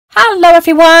Hello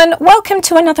everyone, welcome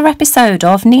to another episode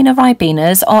of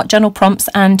NinaRibena's Art Journal Prompts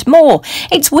and More.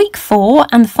 It's week 4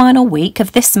 and the final week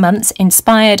of this month's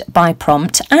Inspired by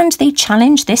Prompt, and the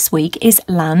challenge this week is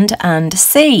land and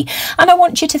sea. And I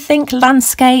want you to think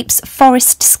landscapes,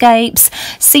 forestscapes,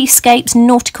 seascapes,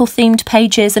 nautical themed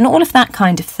pages and all of that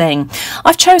kind of thing.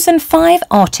 I've chosen 5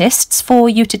 artists for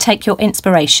you to take your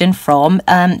inspiration from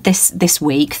this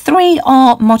week. 3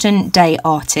 are modern day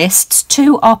artists,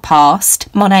 2 are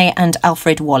past, Monet and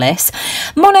Alfred Wallis.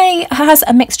 Monet has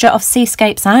a mixture of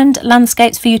seascapes and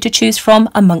landscapes for you to choose from,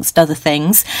 amongst other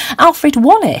things. Alfred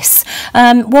Wallis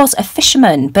was a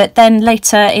fisherman, but then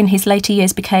in his later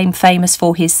years became famous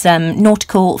for his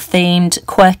nautical themed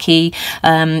quirky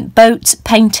boat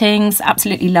paintings,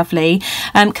 absolutely lovely.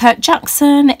 Kurt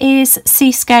Jackson is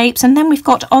seascapes, and then we've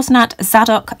got Osnat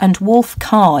Tzadok and Wolf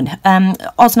Kahn.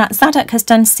 Osnat Tzadok has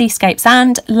done seascapes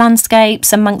and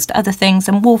landscapes amongst other things,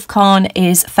 and Wolf Kahn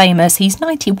is famous, he's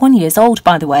 91 years old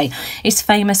by the way, is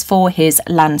famous for his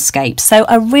landscapes. So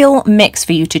a real mix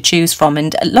for you to choose from,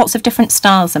 and lots of different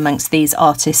styles amongst these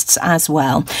artists as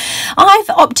well. I've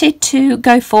opted to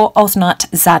go for Osnat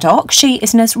Tzadok. She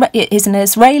is an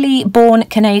Israeli born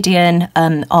Canadian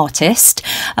artist.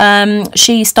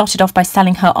 She started off by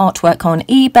selling her artwork on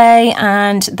eBay,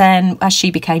 and then as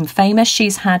she became famous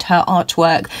she's had her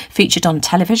artwork featured on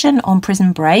television, on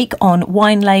Prison Break, on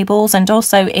wine labels, and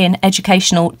also in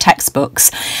educational textbooks.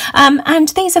 And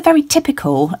these are very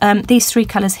typical, these 3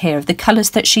 colours here, of the colours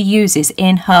that she uses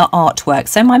in her artwork.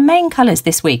 So my main colours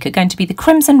this week are going to be the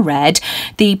crimson red,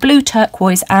 the blue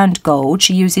turquoise and gold.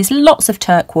 She uses lots of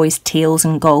turquoise, teals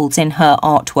and golds in her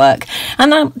artwork.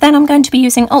 And then I'm going to be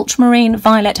using ultramarine,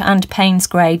 violet and Payne's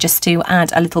grey just to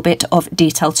add a little bit of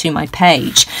detail to my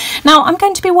page. Now I'm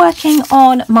going to be working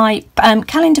on my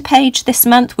calendar page this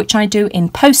month, which I do in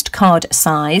postcard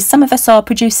size. Some of us are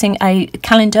producing a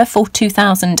calendar for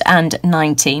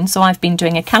 2019, so I've been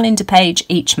doing a calendar page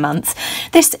each month.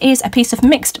 This is a piece of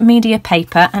mixed media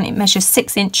paper and it measures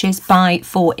 6 inches by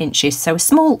 4 inches, so a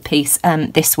small piece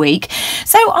this week.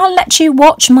 So I'll let you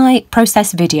watch my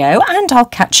process video and I'll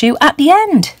catch you at the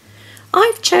end.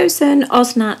 I've chosen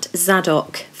Osnat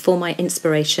Tzadok for my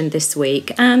inspiration this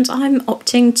week, and I'm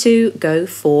opting to go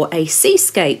for a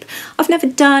seascape. I've never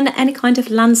done any kind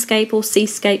of landscape or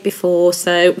seascape before,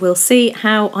 so we'll see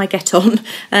how I get on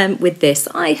with this.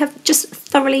 I have just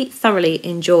thoroughly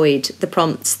enjoyed the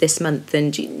prompts this month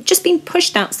and just been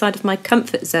pushed outside of my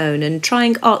comfort zone and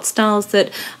trying art styles that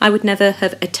I would never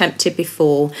have attempted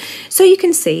before. So you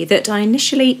can see that I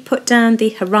initially put down the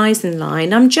horizon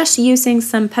line. I'm just using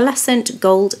some pearlescent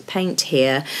gold paint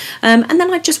here, and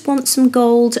then I just want some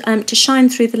gold to shine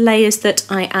through the layers that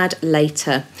I add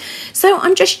later. So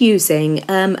I'm just using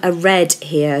a red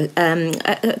here,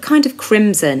 a kind of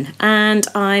crimson, and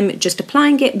I'm just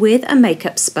applying it with a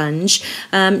makeup sponge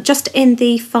just in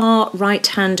the far right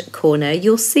hand corner.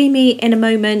 You'll see me in a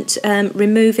moment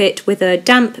remove it with a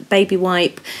damp baby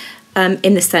wipe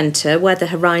in the centre where the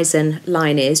horizon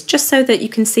line is, just so that you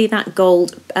can see that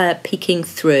gold peeking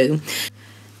through.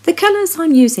 The colours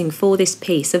I'm using for this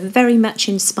piece are very much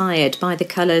inspired by the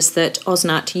colours that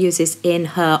Osnat uses in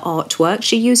her artwork.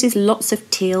 She uses lots of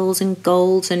teals and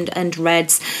golds and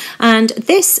reds, and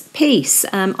this piece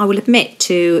I will admit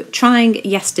to trying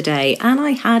yesterday, and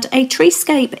I had a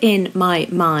treescape in my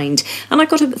mind, and I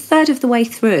got a third of the way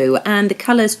through and the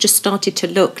colours just started to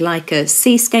look like a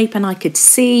seascape, and I could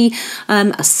see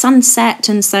a sunset,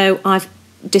 and so I've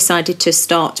decided to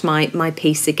start my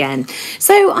piece again.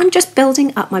 So I'm just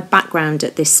building up my background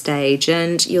at this stage,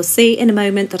 and you'll see in a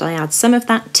moment that I add some of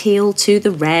that teal to the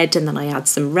red, and then I add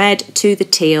some red to the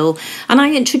teal, and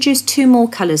I introduce 2 more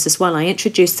colours as well. I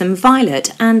introduce some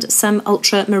violet and some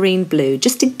ultramarine blue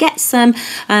just to get some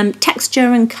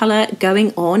texture and colour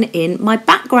going on in my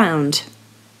background.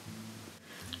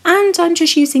 And I'm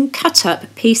just using cut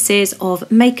up pieces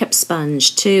of makeup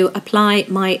sponge to apply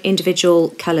my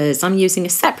individual colours. I'm using a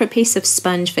separate piece of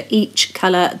sponge for each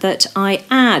colour that I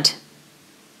add.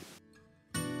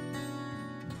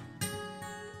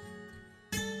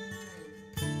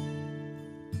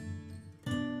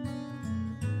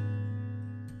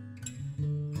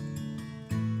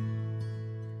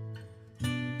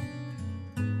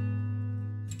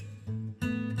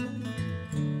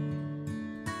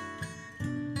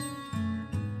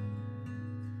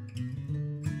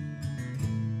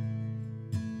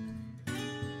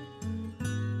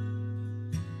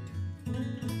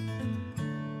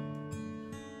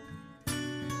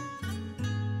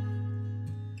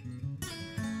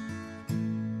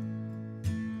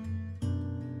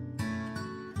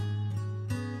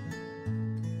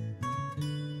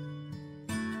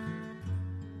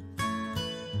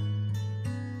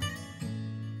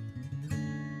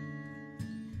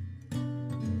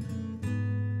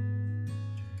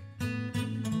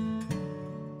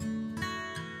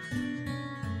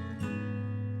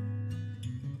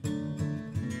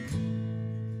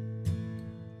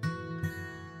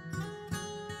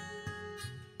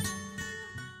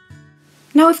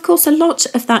 Now, of course, a lot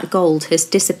of that gold has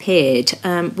disappeared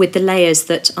with the layers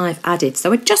that I've added.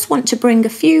 So I just want to bring a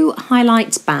few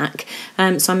highlights back.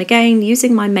 So I'm again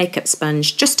using my makeup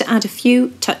sponge just to add a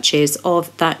few touches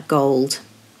of that gold.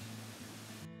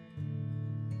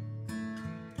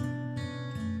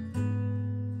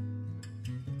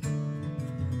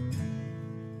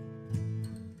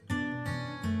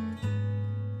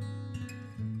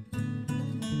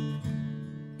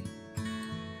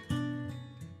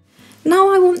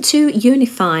 Now I want to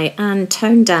unify and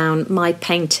tone down my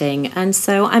painting, and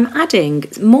so I'm adding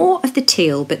more of the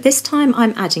teal, but this time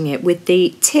I'm adding it with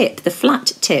the tip, the flat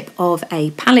tip of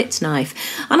a palette knife,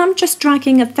 and I'm just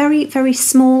dragging a very, very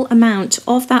small amount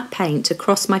of that paint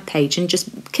across my page and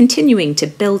just continuing to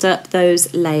build up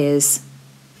those layers.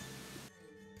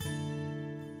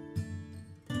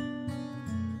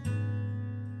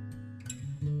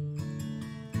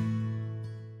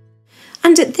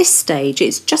 And at this stage,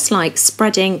 it's just like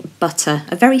spreading butter,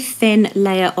 a very thin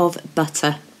layer of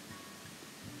butter.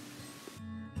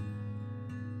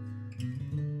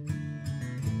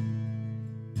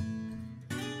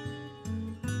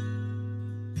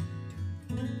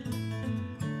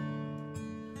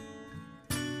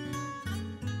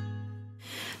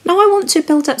 Now I want to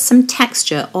build up some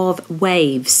texture of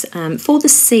waves for the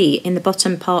sea in the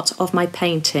bottom part of my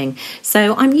painting.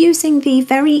 So I'm using the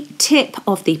very tip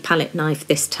of the palette knife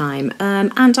this time,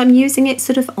 and I'm using it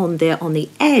sort of on the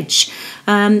edge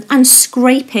and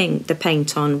scraping the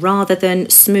paint on rather than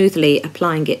smoothly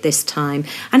applying it this time.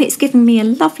 And it's giving me a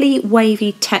lovely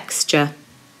wavy texture.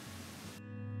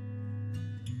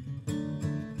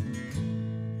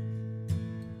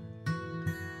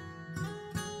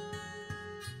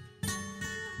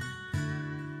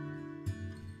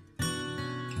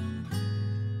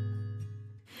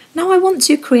 Now I want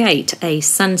to create a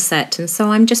sunset, and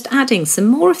so I'm just adding some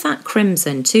more of that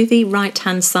crimson to the right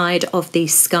hand side of the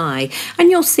sky,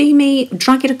 and you'll see me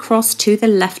drag it across to the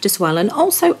left as well, and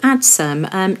also add some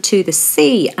to the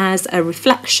sea as a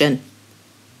reflection.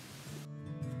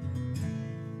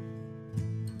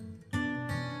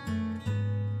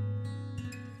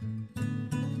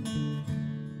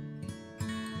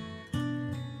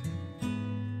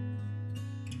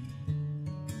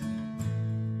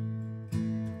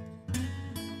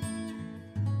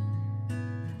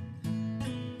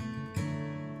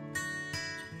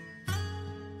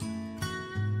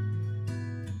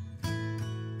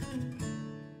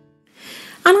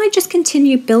 And I just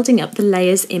continue building up the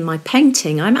layers in my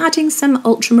painting. I'm adding some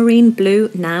ultramarine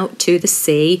blue now to the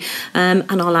sea, and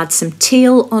I'll add some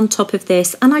teal on top of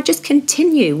this, and I just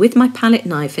continue with my palette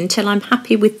knife until I'm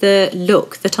happy with the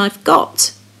look that I've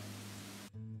got.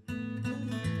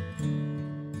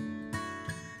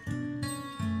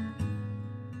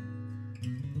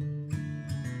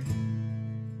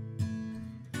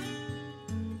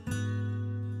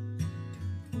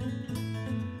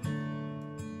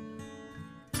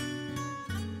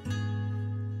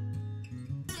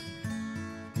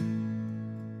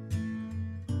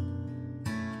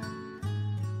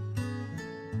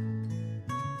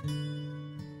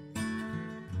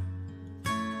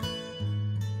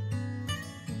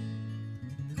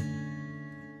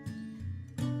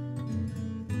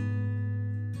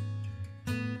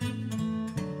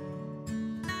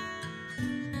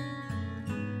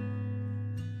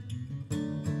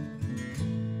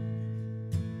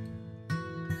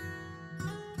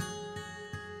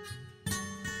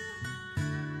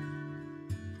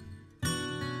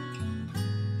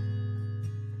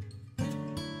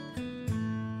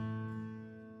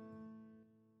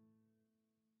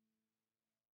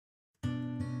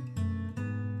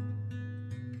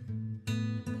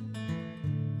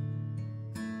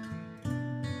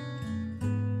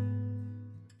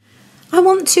 I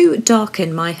want to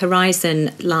darken my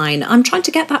horizon line. I'm trying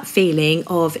to get that feeling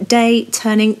of day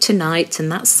turning to night and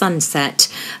that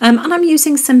sunset. And I'm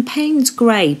using some Payne's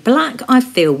Grey. Black, I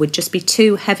feel, would just be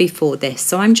too heavy for this.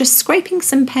 So I'm just scraping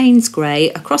some Payne's Grey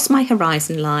across my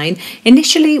horizon line,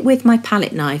 initially with my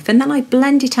palette knife, and then I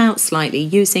blend it out slightly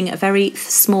using a very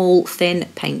small, thin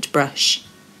paintbrush.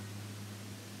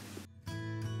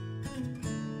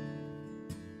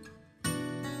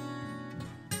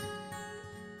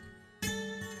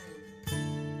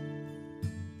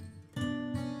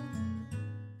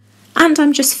 And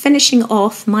I'm just finishing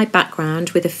off my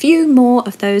background with a few more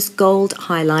of those gold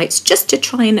highlights just to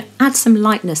try and add some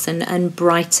lightness and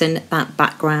brighten that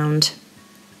background.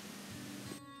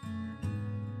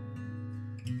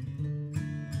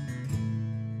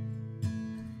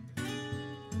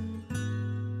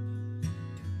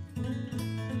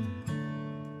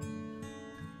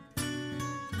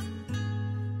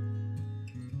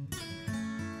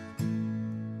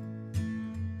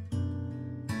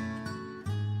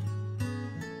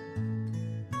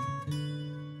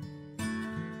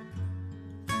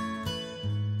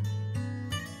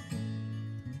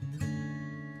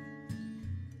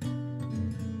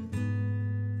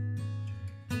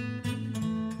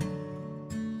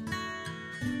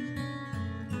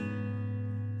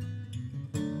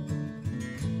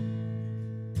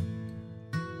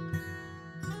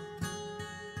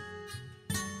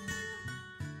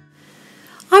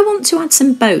 I want to add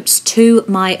some boats to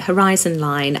my horizon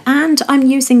line, and I'm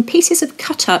using pieces of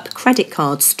cut up credit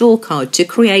card, store card, to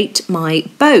create my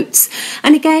boats.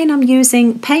 And again, I'm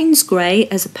using Payne's grey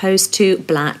as opposed to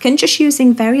black, and just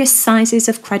using various sizes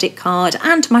of credit card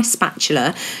and my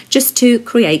spatula just to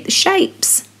create the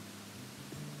shapes.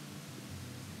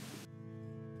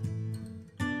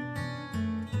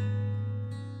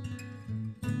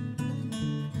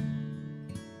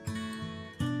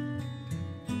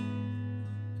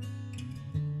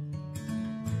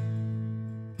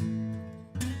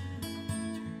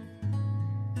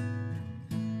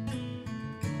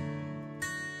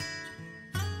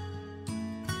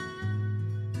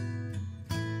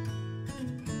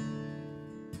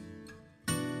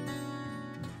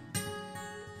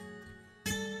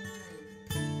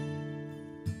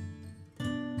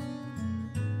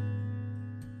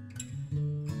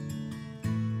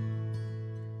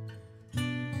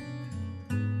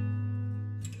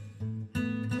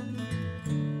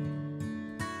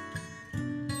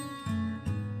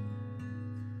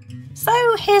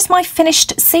 So here's my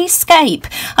finished seascape.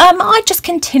 I just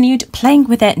continued playing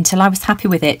with it until I was happy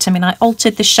with it. I mean, I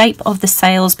altered the shape of the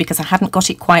sails because I hadn't got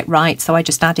it quite right, so I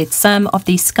just added some of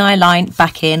the skyline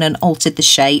back in and altered the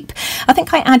shape. I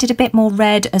think I added a bit more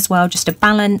red as well, just to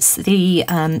balance the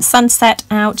sunset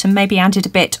out, and maybe added a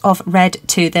bit of red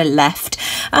to the left.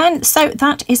 And so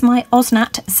that is my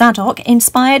Osnat Tzadok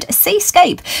inspired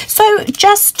seascape. So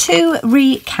just to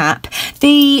recap,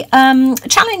 the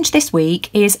challenge this week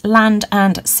is land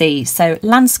and sea. So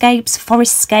landscapes,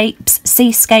 forestscapes,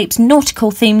 seascapes,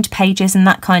 nautical themed pages and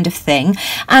that kind of thing.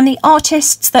 And the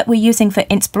artists that we're using for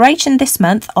inspiration this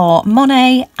month are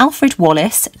Monet, Alfred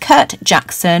Wallis, Kurt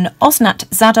Jackson, Osnat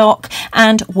Tzadok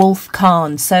and Wolf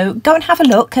Kahn. So go and have a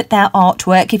look at their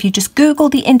artwork. If you just Google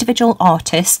the individual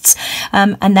artists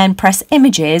and then press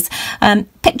images,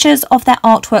 pictures of their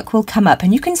artwork will come up,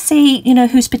 and you can see, you know,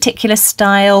 whose particular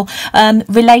style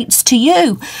relates to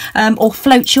you or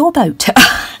floats your boat.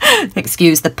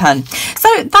 Excuse the pun.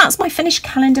 So that's my finished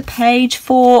calendar page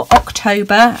for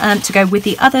October, to go with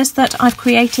the others that I've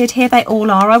created. Here they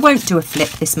all are. I won't do a flip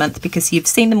this month because you've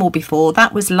seen them all before.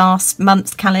 That was last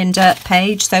month's calendar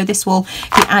page, so this will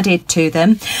be added to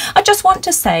them. I just want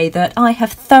to say that I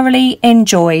have thoroughly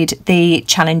enjoyed the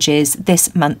challenges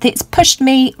this month. It's pushed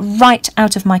me right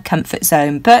out of my comfort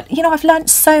zone, but you know, I've learned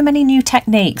so many new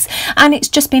techniques, and it's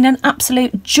just been an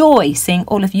absolute joy seeing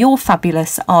all of your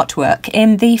fabulous artwork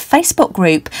in the Facebook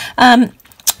group.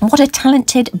 What a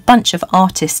talented bunch of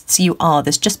artists you are.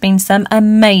 There's just been some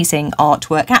amazing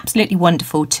artwork, absolutely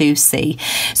wonderful to see.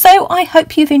 So I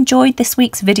hope you've enjoyed this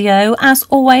week's video. As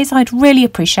always, I'd really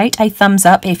appreciate a thumbs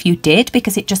up if you did,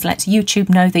 because it just lets YouTube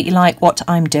know that you like what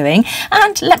I'm doing.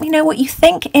 And let me know what you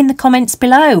think in the comments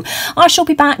below. I shall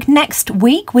be back next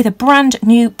week with a brand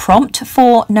new prompt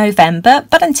for November.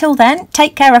 But until then,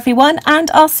 take care everyone,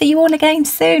 and I'll see you all again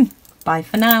soon. Bye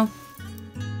for now.